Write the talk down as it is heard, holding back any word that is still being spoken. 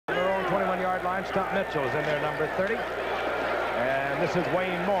25-yard line. Stump Mitchell is in there, number 30. And this is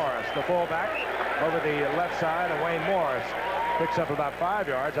Wayne Morris, the fullback, over the left side. And Wayne Morris picks up about 5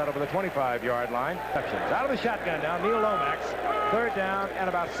 yards out over the 25-yard line. Out of the shotgun now, Neil Lomax. Third down and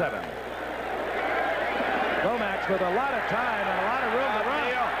about 7. Lomax with a lot of time and a lot of room to run.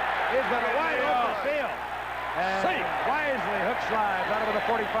 He's got a wide open field. And wisely hook slides out over the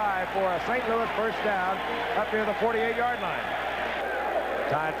 45 for a St. Louis first down up near the 48-yard line.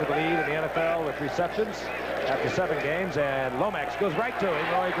 Tied for the lead in the NFL with receptions after 7 games, and Lomax goes right to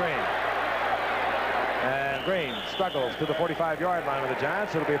him, Roy Green. And Green struggles to the 45-yard line of the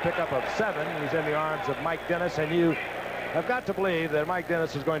Giants. It'll be a pickup of 7. He's in the arms of Mike Dennis, and you have got to believe that Mike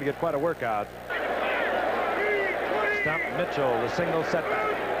Dennis is going to get quite a workout. Stump Mitchell, the single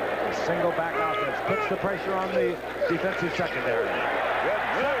setback. The single back offense puts the pressure on the defensive secondary.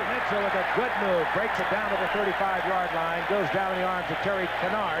 Stump Mitchell with a good move, breaks it down to the 35-yard line, goes down in the arms of Terry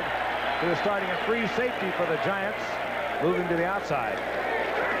Kennard, who is starting a free safety for the Giants, moving to the outside.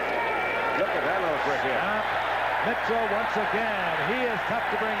 Look at that little quick hit. Mitchell once again. He is tough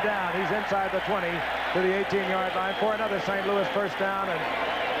to bring down. He's inside the 20 to the 18-yard line for another St. Louis first down. And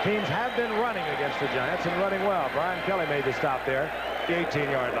teams have been running against the Giants and running well. Brian Kelly made the stop there, the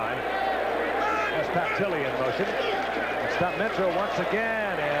 18-yard line. That's Pat Tilley in motion. Stump Mitchell once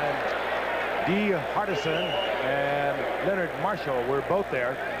again, and D. Hardison and Leonard Marshall were both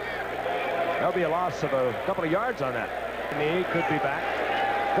there. There'll be a loss of a couple of yards on that. He could be back.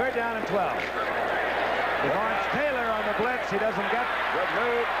 Third down and 12. Lawrence Taylor on the blitz. He doesn't get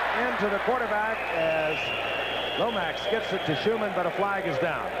into the quarterback as Lomax gets it to Schumann, but a flag is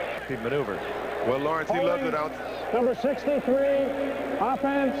down. He maneuvered. Well, Lawrence, he loves it out. Number 63,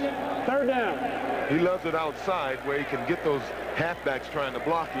 offense, third down. He loves it outside where he can get those halfbacks trying to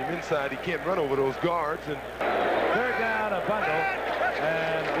block him. Inside, he can't run over those guards. And third down, a bundle,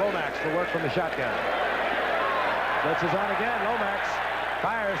 and Lomax will work from the shotgun. Blitz is on again. Lomax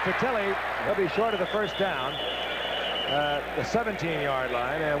fires to Tilley. He'll be short of the first down, the 17-yard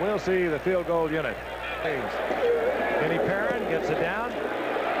line, and we'll see the field goal unit. Kenny Perrin gets it down.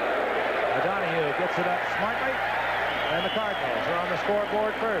 Donahue gets it up smartly, and the Cardinals are on the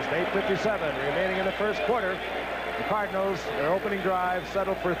scoreboard first. 8:57 remaining in the first quarter. The Cardinals, their opening drive,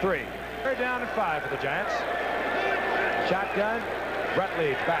 settled for 3. Third down and 5 for the Giants. Shotgun.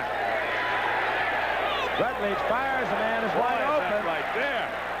 Rutledge back. Rutledge fires. The man is wide open. Right there.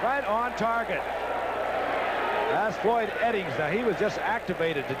 Right on target. That's Floyd Eddings. Now, he was just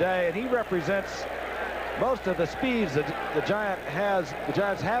activated today, and he represents most of the speeds that the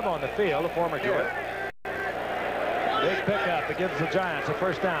Giants have on the field, a former Gillett. Big pickup. It gives the Giants a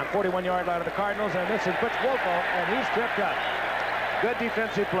first down. 41-yard line of the Cardinals, and this is Butch Wolfo, and he's tripped up. Good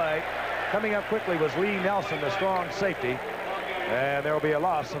defensive play. Coming up quickly was Lee Nelson, the strong safety, and there will be a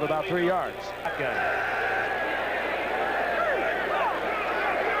loss of about 3 yards.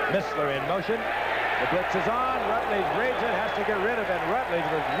 Missler in motion. The blitz is on. Rutledge reads it, has to get rid of it. Rutledge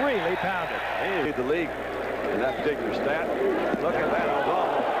was really pounded. He lead the league in that particular stat. Look at that.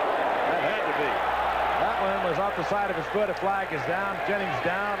 That had to be. That one was off the side of his foot. A flag is down. Jennings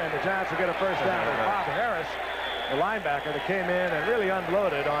down, and the Giants will get a first down. And Bob Harris, the linebacker that came in and really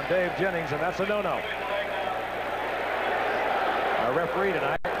unloaded on Dave Jennings, and that's a no-no. Our referee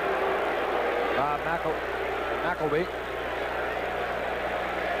tonight, Bob McElvey.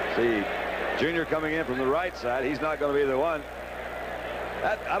 See, Junior coming in from the right side. He's not going to be the one.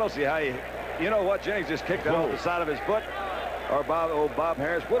 I don't see how you know what, Jennings just kicked it off the side of his foot, or Bob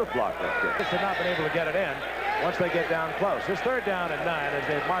Harris would have blocked that kick. Just have not been able to get it in once they get down close. It's third down and 9 as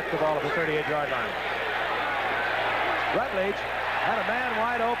they've marked the ball at the 38-yard line. Rutledge had a man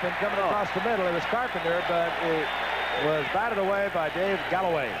wide open coming across the middle. It was Carpenter, but it was batted away by Dave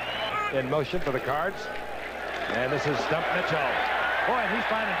Galloway. In motion for the Cards. And this is Stump Mitchell. Boy, he's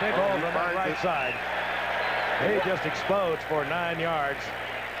finding big holes on that right side. He just explodes for 9 yards.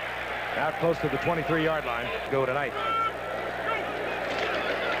 Out close to the 23-yard line. Go tonight.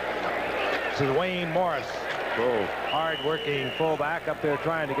 This is Wayne Morris. Hard-working fullback up there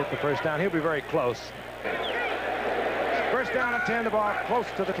trying to get the first down. He'll be very close. First down and 10, the ball close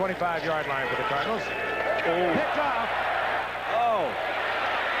to the 25-yard line for the Cardinals. Picked off.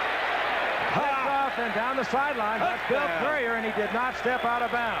 And down the sideline. That's Bill Courier, and he did not step out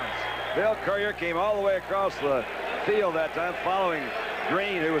of bounds. Bill Courier came all the way across the field that time, following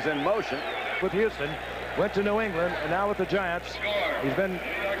Green, who was in motion. With Houston, went to New England, and now with the Giants. He's been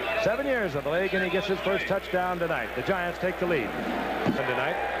 7 years in the league, and he gets his first touchdown tonight. The Giants take the lead. And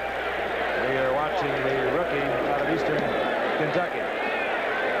tonight, we are watching the rookie out of Eastern Kentucky.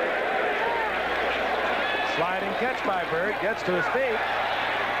 Sliding catch by Bird, gets to his feet.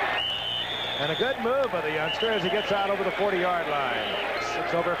 And a good move by the youngster as he gets out over the 40-yard line.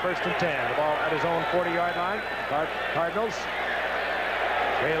 It's over 1st and 10. The ball at his own 40-yard line. Cardinals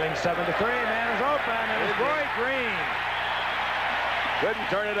trailing 7-3. Man is open, and it's Roy Green. Couldn't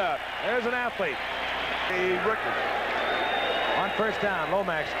turn it up. There's an athlete. A rookie. On 1st down,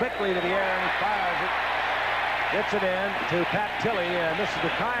 Lomax quickly to the air, and he fires it. Gets it in to Pat Tilley, and this is the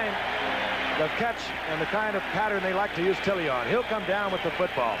kind of catch and the kind of pattern they like to use Tilley on. He'll come down with the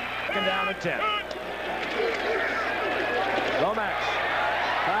football. 2nd down and 10. Lomax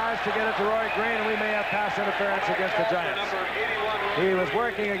tries to get it to Roy Green, and we may have pass interference against the Giants. He was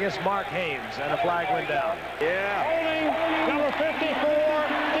working against Mark Haynes, and a flag went down. Yeah. Holding number 54,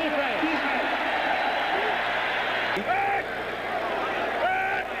 defense.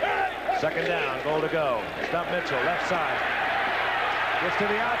 2nd down, goal to go. Stump Mitchell, left side. Gets to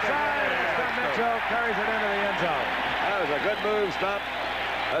the outside, and Stump Mitchell carries it into the end zone. That was a good move, Stump.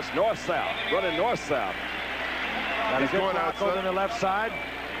 That's north-south, running north-south. Got a good going block outside. on the left side.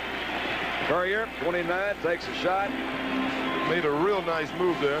 Courier, 29, takes a shot. Made a real nice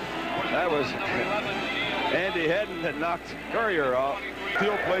move there. That was Andy Hedden that knocked Courier off.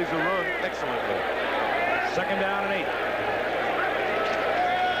 Still plays the run excellently. 2nd down and 8.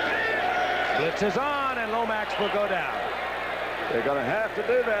 Blitz is on, and Lomax will go down. They're going to have to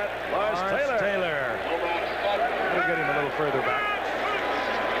do that. Lawrence Taylor. We'll get him a little further back.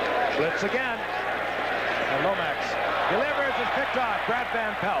 Blitz again. And Lomax delivers, is picked off. Brad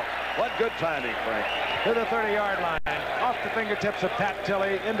Van Pelt. What good timing, Frank. To the 30-yard line. Off the fingertips of Pat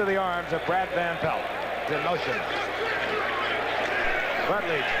Tilley into the arms of Brad Van Pelt. In motion.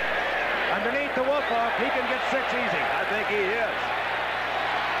 Rutledge. Underneath the Wolfoff. He can get 6 easy. I think he is.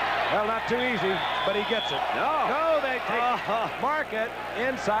 Well, not too easy, but he gets it. No, they take mark it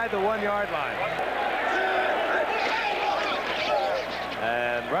inside the 1-yard line.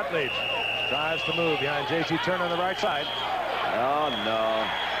 And Rutledge tries to move behind J.C. Turner on the right side. Oh, no.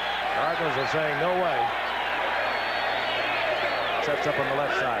 Cardinals are saying no way. Sets up on the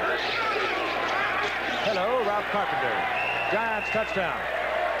left side. Hello, Ralph Carpenter. Giants touchdown.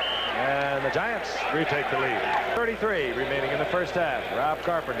 And the Giants retake the lead. 33 remaining in the 1st half. Ralph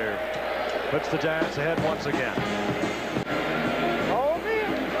Carpenter puts the Giants ahead once again.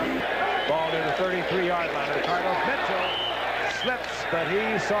 Ball near the 33-yard line of the Cardinals. Mitchell slips, but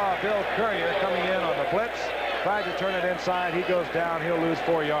he saw Bill Courier coming in on the blitz. Tried to turn it inside. He goes down. He'll lose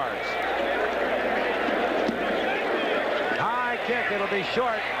 4 yards. High kick. It'll be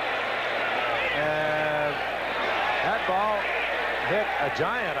short. And that ball hit a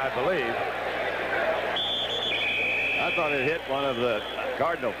Giant, I believe. I thought it hit one of the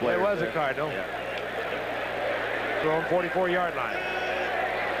Cardinal players. It was there. a Cardinal. Yeah. Thrown 44-yard line.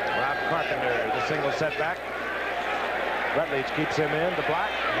 Rob Carpenter, the single setback. Rutledge keeps him in. The black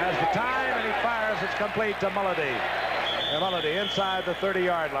has the time, and he fires. It's complete to Mulledy. And Mulledy inside the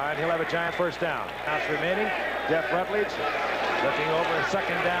 30-yard line. He'll have a Giant 1st down. Counts remaining. Jeff Rutledge looking over a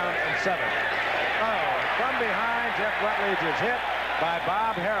 2nd down and 7. Oh, from behind, Jeff Rutledge is hit by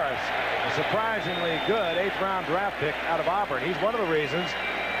Bob Harris, a surprisingly good 8th-round draft pick out of Auburn. He's one of the reasons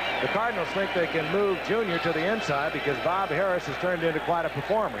the Cardinals think they can move Junior to the inside, because Bob Harris has turned into quite a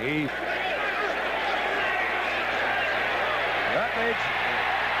performer. Rutledge,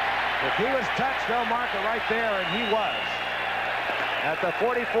 if he was touched, they'll mark it right there, and he was. At the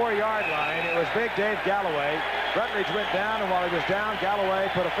 44-yard line, it was Big Dave Galloway. Rutledge went down, and while he was down, Galloway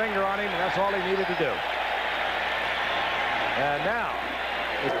put a finger on him, and that's all he needed to do. And now,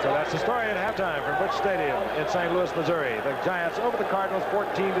 so that's the story at halftime from Busch Stadium in St. Louis, Missouri. The Giants over the Cardinals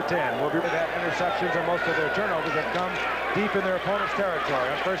 14-10. We'll be able to have interceptions, and most of their turnovers have come deep in their opponent's territory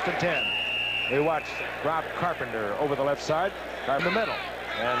on 1st and 10. We watch Rob Carpenter over the left side, in the middle,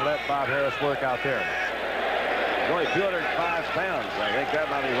 and let Bob Harris work out there. He's only 205 pounds. I think that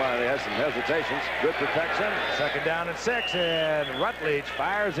might be why they had some hesitations. Good protection. 2nd down and 6, and Rutledge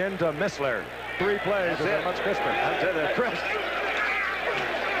fires into Missler. 3 plays, and they're much crisper. I'm telling you, crisp.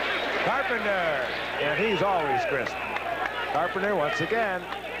 Carpenter, and he's always crisp. Carpenter once again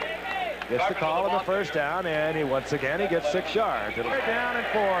gets the call on the 1st down, and he once again gets 6 yards. It'll be down and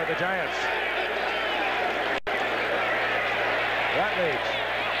 4, the Giants. Rutledge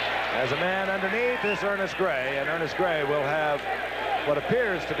has a man underneath is Ernest Gray, and Ernest Gray will have what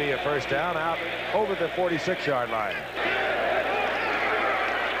appears to be a 1st down out over the 46-yard line.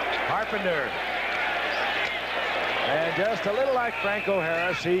 Carpenter. And just a little like Franco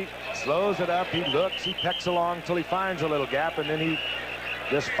Harris, he slows it up, he looks, he pecks along until he finds a little gap, and then he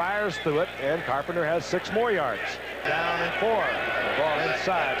just fires through it, and Carpenter has 6 more yards. Down and 4. The ball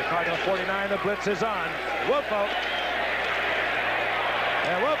inside. The Cardinals 49, the blitz is on. Woolfolk.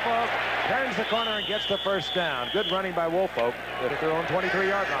 And Woolfolk Turns the corner and gets the first down. Good running by Woolfolk at their own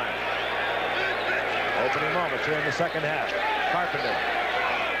 23-yard line. Opening moments here in the second half. Carpenter.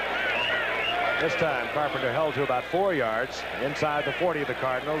 This time, Carpenter held to about 4 yards inside the 40 of the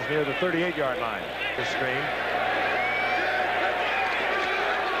Cardinals near the 38-yard line. The screen.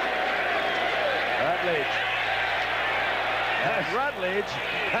 Rutledge. And Rutledge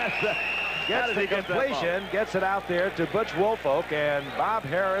gets the completion, gets it out there to Butch Woolfolk, and Bob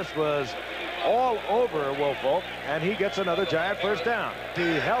Harris was all over Woolfolk, and he gets another Giant first down.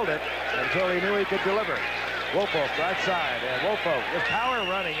 He held it until he knew he could deliver. Woolfolk right side, and Woolfolk with power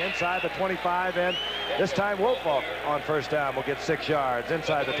running inside the 25, and this time Woolfolk on first down will get 6 yards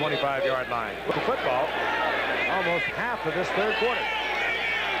inside the 25-yard line. The football, almost half of this third quarter.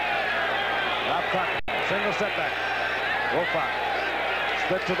 Rob Carpenter, single setback. Woolfolk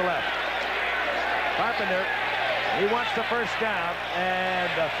split to the left. Carpenter, he wants the first down,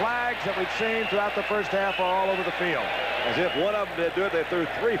 and the flags that we've seen throughout the first half are all over the field. As if one of them did do it, they threw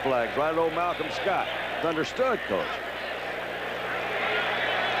 3 flags right at old Malcolm Scott. Understood, coach.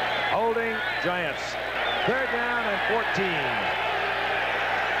 Holding Giants. Third down and 14.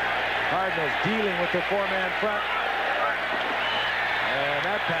 Cardinals dealing with the 4-man front. And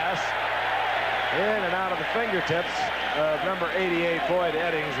that pass in and out of the fingertips of number 88, Floyd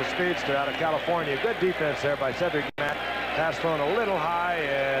Eddings, the speedster out of California. Good defense there by Cedric Matt. Pass thrown a little high,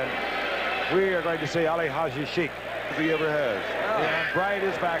 and we are going to see Ali Haji Sheik, As he ever has. And Bright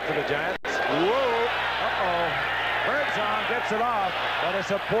is back to the Giants. Whoa. Uh-oh. Birdsong gets it off, but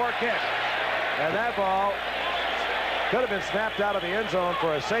it's a poor kick. And that ball could have been snapped out of the end zone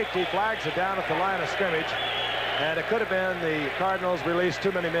for a safety. Flags it down at the line of scrimmage. And it could have been the Cardinals released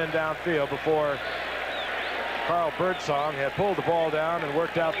too many men downfield before Carl Birdsong had pulled the ball down and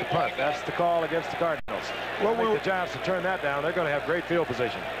worked out the punt. That's the call against the Cardinals. Well, the Giants to turn that down. They're going to have great field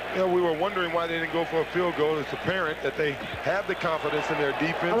position. Yeah, we were wondering why they didn't go for a field goal. It's apparent that they have the confidence in their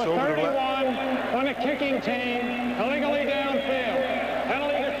defense over the left. On a kicking team, illegally downfield.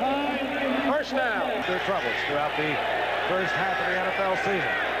 Penalty decline, first down. Their troubles throughout the first half of the NFL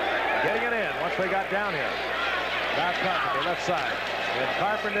season. Getting it in once they got down here. Now Carpenter, left side. And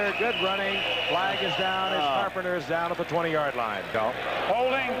Carpenter, good running. Flag is down as Carpenter is down at the 20-yard line. Go.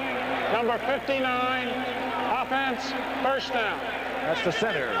 Holding, number 59, offense, first down. That's the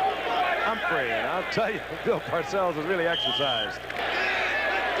center, Humphrey. And I'll tell you, Bill Parcells is really exercised.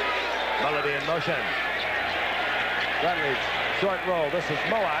 Melody in motion. Rutledge, short roll. This is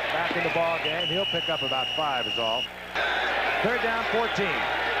Moat back in the ball game. He'll pick up about 5 is all. Third down, 14.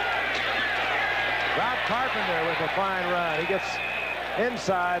 Rob Carpenter with a fine run. He gets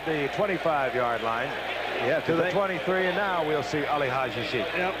inside the 25-yard line. To the 23, and now we'll see Ali Haji Sheik.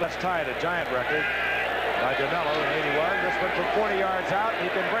 Yep, let's tie the Giant record by DeMello in 81. This one from 40 yards out. He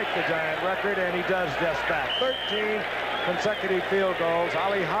can break the Giant record, and he does just that. 13 consecutive field goals.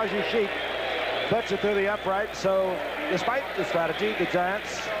 Ali Haji Sheik puts it through the upright. So despite the strategy, the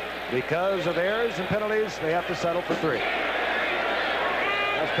Giants, because of errors and penalties, they have to settle for 3.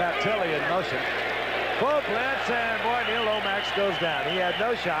 That's Pat Tilley in motion. Full blitz, and boy, Neil Lomax goes down. He had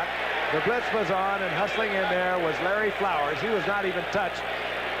no shot. The blitz was on, and hustling in there was Larry Flowers. He was not even touched.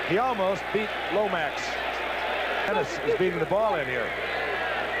 He almost beat Lomax. Dennis is beating the ball in here.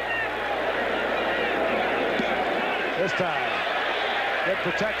 This time, good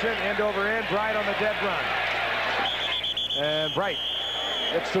protection, end over end. Bright on the dead run. And Bright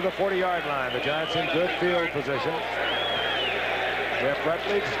gets to the 40-yard line. The Giants in good field position. Jeff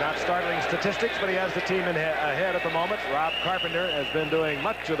Rutledge, not startling statistics, but he has the team ahead at the moment. Rob Carpenter has been doing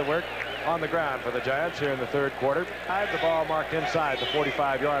much of the work on the ground for the Giants here in the third quarter. The ball marked inside the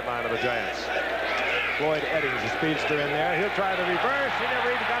 45-yard line of the Giants. Floyd Eddings, the speedster in there. He'll try the reverse. He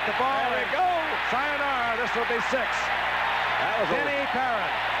never even got the ball. There we go. Sayonara. This will be 6. That was Denny Parent.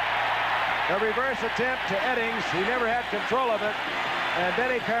 The reverse attempt to Eddings. He never had control of it. And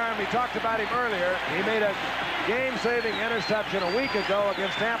Denny Parent, we talked about him earlier. He made a game-saving interception a week ago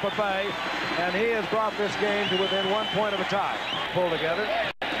against Tampa Bay, and he has brought this game to within 1 point of a tie. Pull together.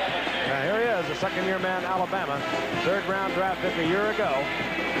 Now here he is, a second-year man, Alabama. Third-round draft pick a year ago.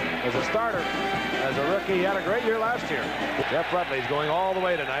 As a starter, as a rookie, he had a great year last year. Jeff Rutledge going all the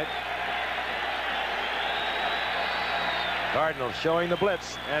way tonight. Cardinals showing the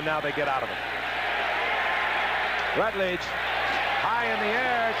blitz, and now they get out of it. Rutledge high in the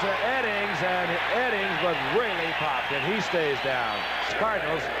air to Eddings, and Eddings was really popped, and he stays down.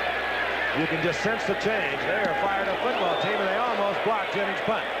 Cardinals, you can just sense the change. They're a fired-up football team, and they almost blocked Jennings'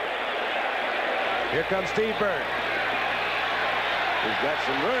 punt. Here comes Steve Bird. He's got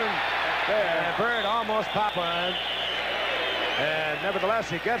some room there, and Bird almost popped one. And nevertheless,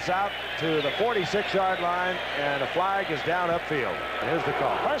 he gets out to the 46-yard line, and a flag is down upfield. And here's the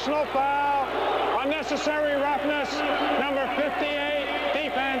call. Personal foul, unnecessary roughness, number 58,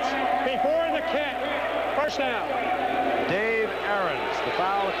 defense, before the kick. First down. Dave Aarons, the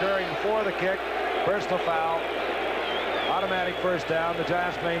foul occurring before the kick. Personal foul. Automatic first down. The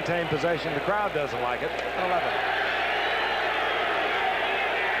Giants maintain possession. The crowd doesn't like it. 11.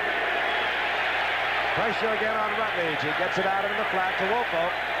 Pressure again on Rutledge. He gets it out into the flat to Wolfo.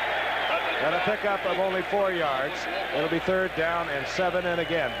 And a pickup of only 4 yards. It'll be 3rd down and 7. And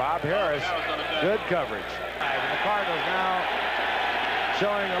again, Bob Harris, good coverage. And the Cardinals now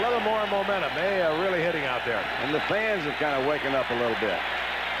showing a little more momentum. They are really hitting out there. And the fans are kind of waking up a little bit.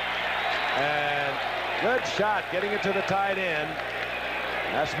 And good shot, getting it to the tight end.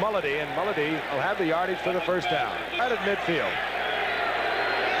 That's Mulledy, and Mulledy will have the yardage for the first down. Right at midfield.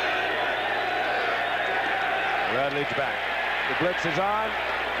 Rutledge back. The blitz is on.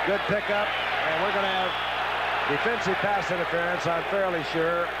 Good pickup, and we're going to have defensive pass interference, I'm fairly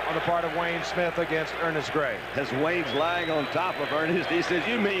sure, on the part of Wayne Smith against Ernest Gray. As Wayne's lying on top of Ernest, he says,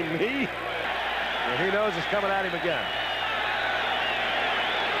 "You mean me?" And he knows it's coming at him again.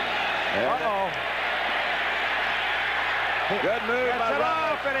 Uh-oh. Good move by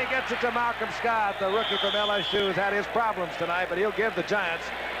Rutledge. And he gets it to Malcolm Scott, the rookie from LSU, who's had his problems tonight, but he'll give the Giants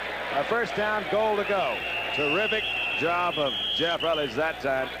a first down, goal to go. Terrific job of Jeff Rutledge that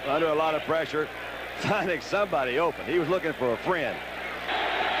time, under a lot of pressure, finding somebody open. He was looking for a friend.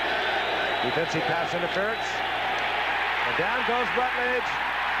 Defensive pass interference. And down goes Rutledge.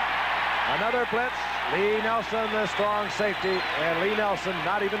 Another blitz. Lee Nelson, the strong safety, and Lee Nelson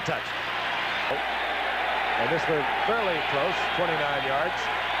not even touched. And this was fairly close, 29 yards.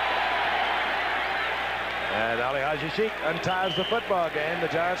 And Ali Haji Sheikh unties the football game. The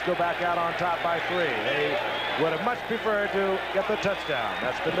Giants go back out on top by 3. They would have much preferred to get the touchdown.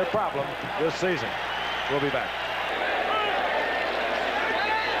 That's been their problem this season. We'll be back.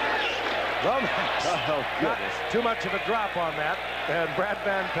 Oh, goodness. Too much of a drop on that. And Brad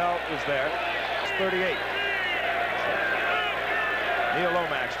Van Pelt is there. It's 38. Neil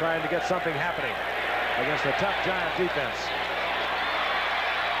Lomax trying to get something happening against a tough Giant defense.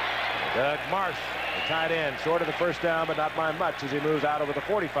 Doug Marsh, the tight end, short of the first down, but not by much as he moves out over the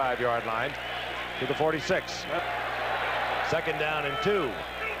 45-yard line to the 46. 2nd down and 2.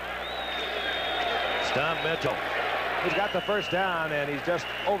 Stump Mitchell. He's got the first down, and he's just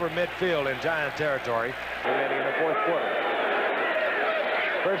over midfield in Giant territory. Remaining in the 4th quarter.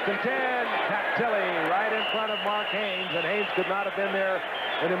 1st and 10. Pat Tilley right in front of Mark Haynes, and Haynes could not have been there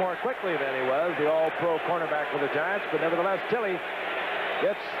any more quickly than he was, the all-pro cornerback for the Giants, but nevertheless, Tilley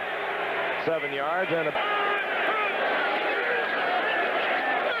gets 7 yards and a...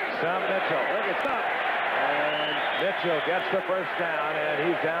 Stump Mitchell. Look at Stump. And Mitchell gets the first down, and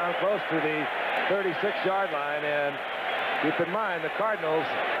he's down close to the 36-yard line. And keep in mind, the Cardinals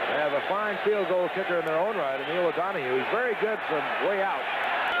have a fine field goal kicker in their own right, Neil O'Donohue. He's very good from way out.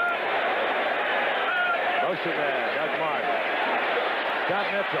 Motion man, Doug Marsh. Stump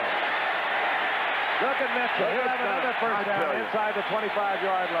Mitchell. Look at Mitchell. He'll have another first down inside the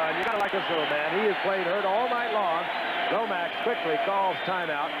 25-yard line. You got to like this little man. He has played hurt all night long. Lomax quickly calls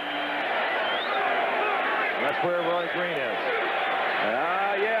timeout. That's where Roy Green is.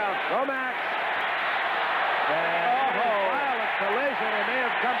 Yeah, Lomax. And violent collision, and may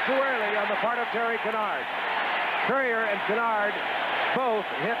have come too early on the part of Terry Kennard. Courier and Kennard both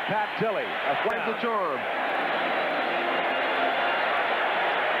hit Pat Tilley. That's the charm.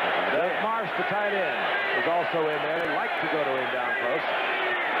 Doug Marsh, the tight end, is also in there. They like to go to him down close.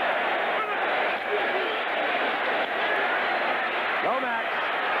 Lomax.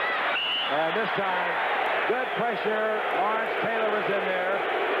 And this time, good pressure. Lawrence Taylor was in there,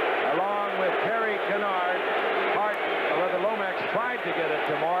 along with Terry Kennard. Hart, whether Lomax tried to get it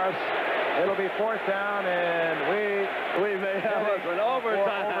to Morris. It'll be 4th down, and we may have an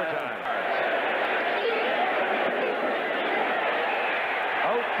overtime.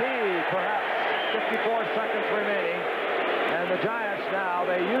 OT, perhaps 54 seconds remaining. And the Giants now,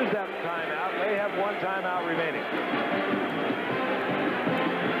 they use that timeout. They have 1 timeout remaining.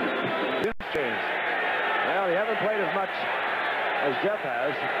 Well, he hasn't played as much as Jeff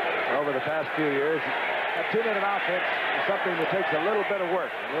has over the past few years. A 2-minute offense is something that takes a little bit of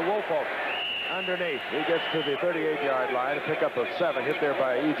work. The Wolfo underneath. He gets to the 38-yard line. A pickup of 7 hit there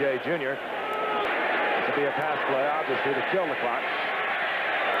by E.J. Jr. To be a pass play, obviously, to kill the clock.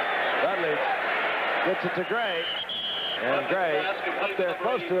 Rutledge gets it to Gray. And Gray up there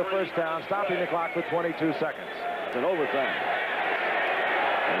close to the first down, stopping the clock with 22 seconds. It's an overtime.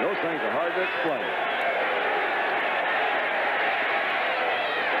 And those things are hard to explain.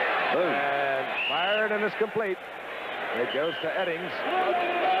 And fired and is complete. It goes to Eddings,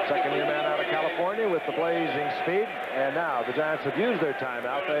 second-year man out of California with the blazing speed. And now the Giants have used their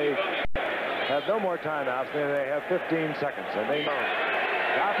timeout. They have no more timeouts. They have 15 seconds. And they know.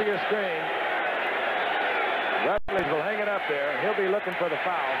 Top of your screen. Rutledge will hang it up there. He'll be looking for the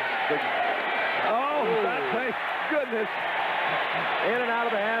foul. Oh, thank goodness. In and out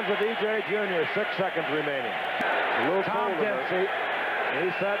of the hands of E.J. Jr. 6 seconds remaining. Tom Dempsey. He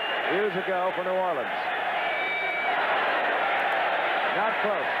set years ago for New Orleans. Not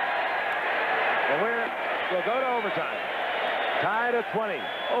close. And we'll go to overtime. Tied at 20.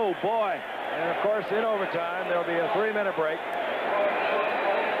 Oh, boy. And, of course, in overtime, there'll be a 3-minute break.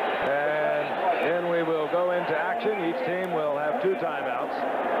 And then we will go into action. Each team will have 2 timeouts.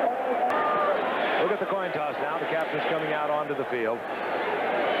 Look at the coin toss now. The captain's coming out onto the field.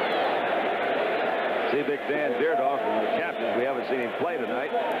 See Big Dan Deerdorf, one of the captains. We haven't seen him play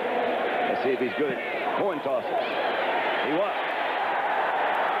tonight. Let's see if he's good at coin tosses. He was.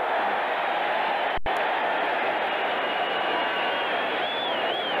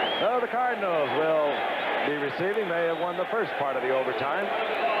 So the Cardinals will be receiving. They have won the first part of the overtime.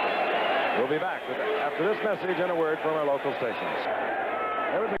 We'll be back after this message and a word from our local stations.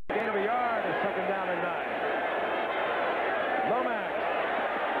 There was a gain of a yard. It's second down and 9. Lomax.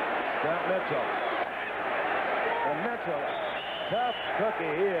 Got Mitchell. And Mitchell, tough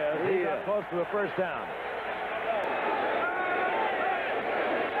cookie he is. He got close to the first down.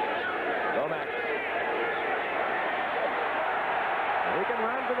 Lomax. He can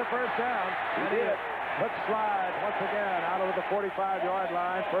run to the first down. And he hook slide once again out over the 45-yard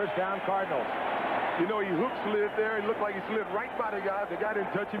line. First down, Cardinals. You know, he hook slid there. It looked like he slid right by the guy. If the guy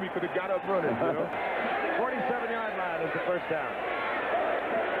didn't touch him, he could have got up running, you know. 47-yard line is the first down.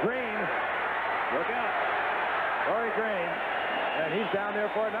 Green. Look out. Corey Green. And he's down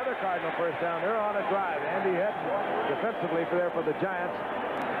there for another Cardinal first down. They're on a drive. Andy Hedden defensively for the Giants,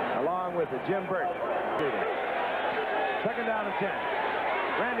 along with Jim Burt. Second down and 10.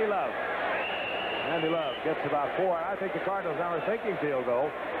 Randy Love. Randy Love gets about 4. I think the Cardinals now are thinking field goal,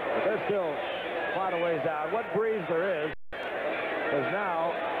 but they're still quite a ways out. What breeze there is has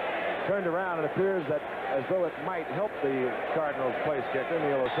now turned around. It appears that as though it might help the Cardinals place kicker.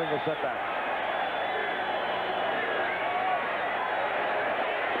 Neil, a single setback.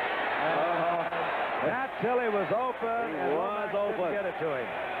 Matt Tilley was open. He was open. Get it to him.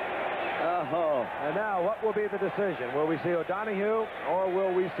 Oh. And now, what will be the decision? Will we see O'Donohue or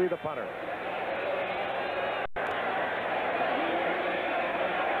will we see the punter?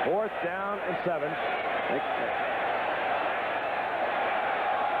 Fourth down and 7. And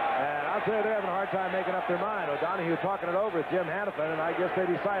I'll tell you, they're having a hard time making up their mind. O'Donohue talking it over with Jim Hannafin, and I guess they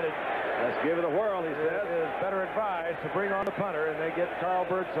decided, Let's give it a whirl, he says. It is better advised to bring on the punter, and they get Carl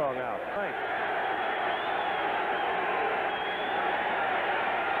Birdsong out. Right.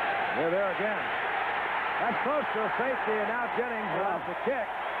 They're there again. That's close to a safety, and now Jennings wants the kick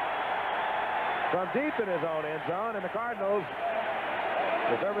from deep in his own end zone, and the Cardinals,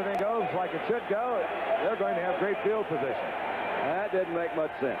 if everything goes like it should go, they're going to have great field position. That didn't make much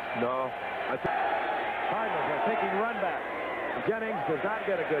sense. No. Cardinals are thinking run back. Jennings does not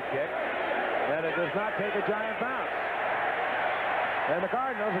get a good kick, and it does not take a giant bounce. And the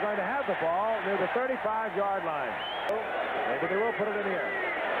Cardinals are going to have the ball near the 35-yard line. Maybe they will put it in the air.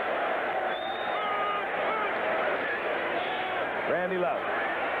 Randy Love.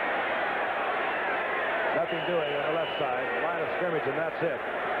 Nothing doing on the left side. Line of scrimmage, and that's it.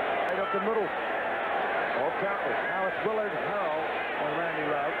 Right up the middle. Oh, countless. Now it's Willard Harrell and Randy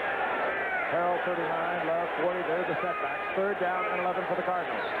Love. Harrell 39, Love 40. There's the setbacks. Third down and 11 for the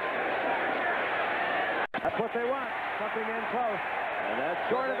Cardinals. That's what they want. Something in close. And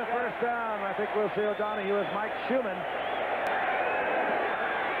that's Short of the first down. I think we'll see O'Donohue as Mike Schumann.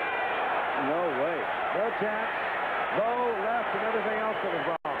 No way. No chance. Low, left, and everything else that was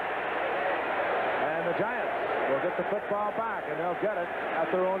wrong. And the Giants will get the football back, and they'll get it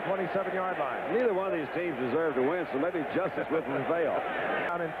at their own 27-yard line. Neither one of these teams deserve to win, so maybe justice will prevail.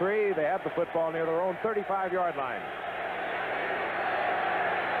 Down in 3, they have the football near their own 35-yard line.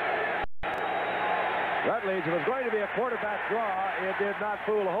 Rutledge was going to be a quarterback draw. It did not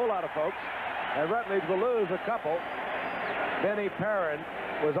fool a whole lot of folks, and Rutledge will lose a couple. Benny Perrin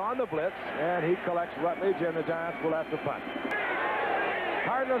was on the blitz, and he collects Rutledge, and the Giants will have to punt.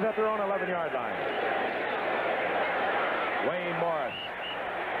 Cardinals at their own 11-yard line. Wayne Morris.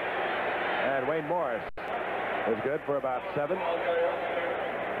 And Wayne Morris is good for about 7.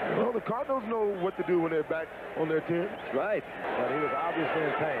 Well, the Cardinals know what to do when they're back on their 10. That's right. But he was obviously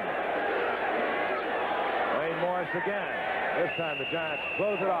in pain. Wayne Morris again. This time the Giants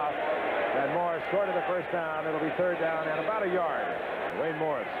close it off. And Morris short of the first down. It'll be third down and about a yard. Wayne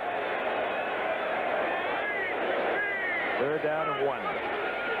Morris. Third down and 1.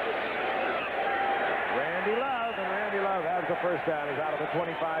 Randy Love, and Randy Love has the first down. He's out of the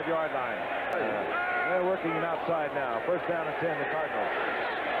 25-yard line. They're working him outside now. First down and 10, the Cardinals.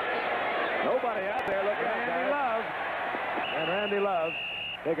 Nobody out there. Look at Randy Love. And Randy Love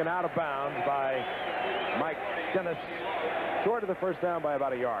taken out of bounds by Mike Dennis. Short of the first down by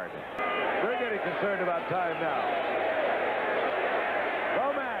about a yard. They're getting concerned about time now.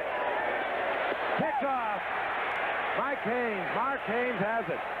 Lomax. Picked off. Mike Haynes. Mark Haynes has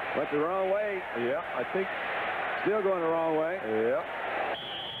it. Went the wrong way. Yeah, I think. Still going the wrong way. Yeah.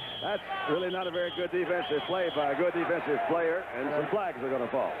 That's really not a very good defensive play by a good defensive player, and some flags are going to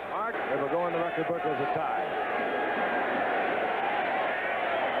fall. Mark, it'll go in the record book as a tie.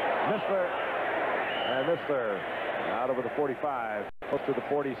 Missler. And Missler out over the 45. Close to the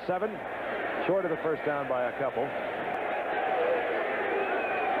 47. Short of the first down by a couple.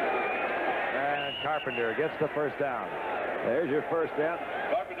 And Carpenter gets the first down. There's your first down.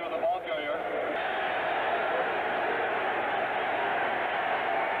 Carpenter, the ball carrier.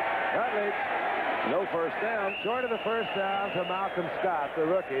 Rutledge. No first down. Short of the first down to Malcolm Scott, the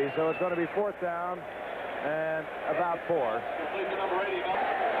rookie. So it's going to be fourth down and about 4. Complete to number 80.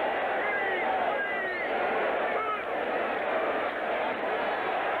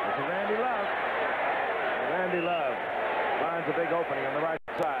 This is Randy Love. Randy Love finds a big opening on the right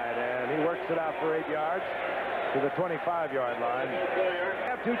side, and he works it out for 8 yards to the 25-yard line. We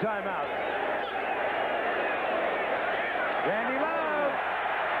have 2 timeouts. Randy Love.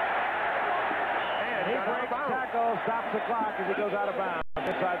 And he breaks tackle, stops the clock as he goes out of bounds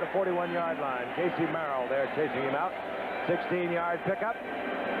inside the 41-yard line. Casey Merrill there chasing him out. 16-yard pickup.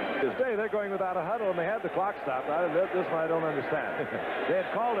 This day they're going without a huddle, and they had the clock stopped. This one I don't understand. They had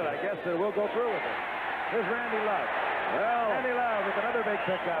called it, I guess, so we'll go through with it. Here's Randy Love. Well, Randy Love with another big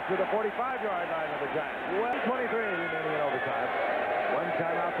pickup to the 45-yard line of the Giants. Well, 23 remaining in overtime. 1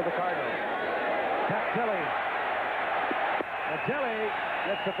 timeout for the Cardinals. Pat Tilley. And Tilley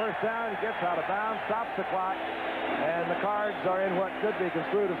gets the first down. He gets out of bounds, stops the clock, and the Cards are in what could be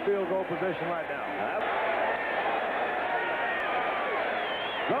construed as field goal position right now.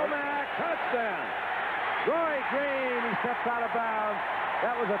 Lomax, touchdown. Roy Green, he steps out of bounds.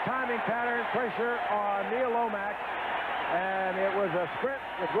 That was a timing pattern, pressure on Neil Lomax. And it was a sprint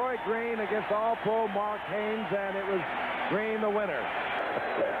with Roy Green against All-Pro Mark Haynes, and it was Green the winner.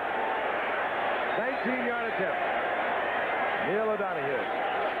 19-yard attempt. Neil O'Donoghue.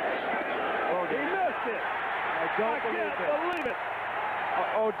 Oh, he missed it. I can't believe it.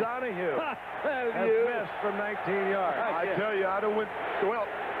 O'Donoghue has missed from 19 yards. I tell you, I'd have went, well,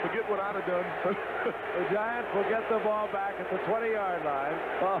 forget what I'd have done. The Giants will get the ball back at the 20-yard line.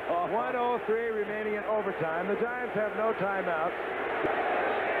 1:03 remaining in overtime. The Giants have no timeouts.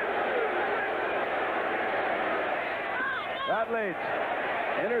 Rutledge.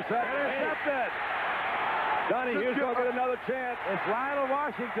 Intercepted. Donahue's going to get another chance. It's Lionel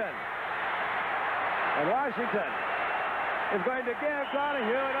Washington. And Washington is going to give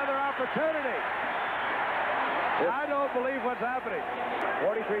Donoghue another opportunity. I don't believe what's happening.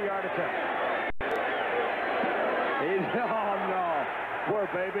 43-yard attempt. Oh, no. Poor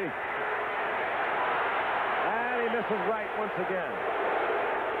baby. And he misses right once again.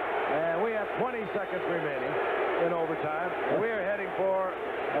 And we have 20 seconds remaining in overtime. We are heading for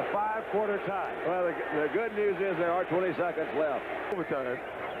a 5-quarter tie. Well, the good news is there are 20 seconds left. Overtime.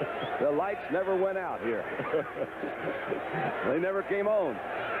 The lights never went out here. They never came on.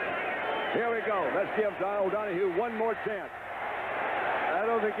 Here we go. Let's give O'Donoghue one more chance. I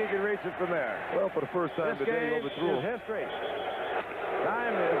don't think he can reach it from there. Well, for the first time This today, game overthrew is him. history.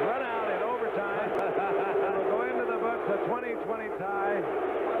 Time is run out in overtime. It'll go into the books, a 20-20 tie.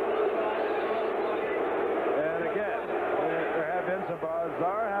 And again, there have been some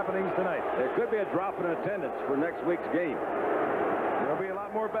bizarre happenings tonight. There could be a drop in attendance for next week's game. There'll be a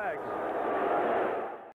lot more bags.